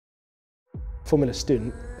Formula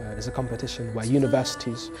Student is a competition where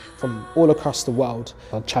universities from all across the world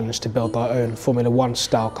are challenged to build their own Formula One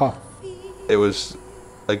style car. It was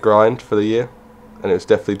a grind for the year, and it was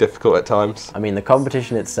definitely difficult at times. I mean, the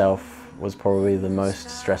competition itself was probably the most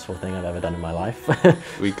stressful thing I've ever done in my life.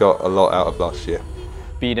 We got a lot out of last year.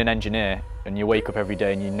 Being an engineer and you wake up every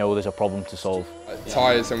day and you know there's a problem to solve.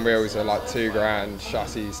 Tyres and wheels are like £2,000,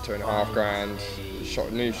 chassis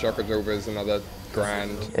 £2,500, new shock absorbers another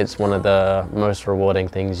grand. It's one of the most rewarding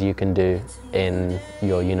things you can do in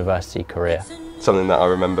your university career. Something that I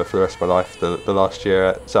remember for the rest of my life, the last year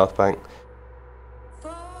at South Bank.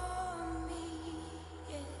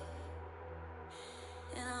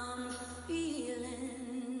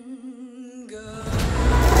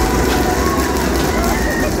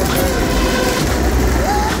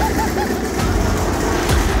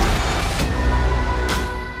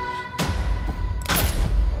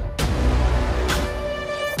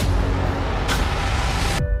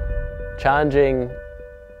 Challenging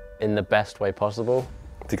in the best way possible.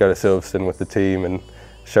 To go to Silverstone with the team and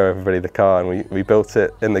show everybody the car, and we built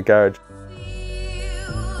it in the garage.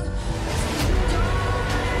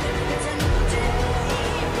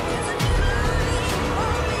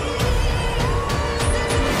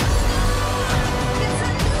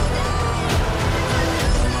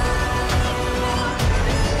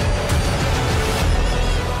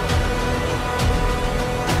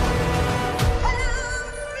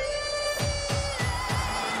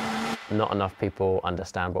 Not enough people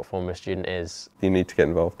understand what Formula Student is. You need to get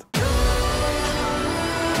involved.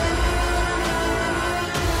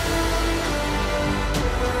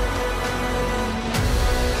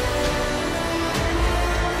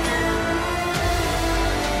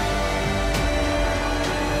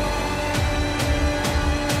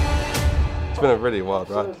 It's been a really wild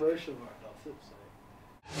ride.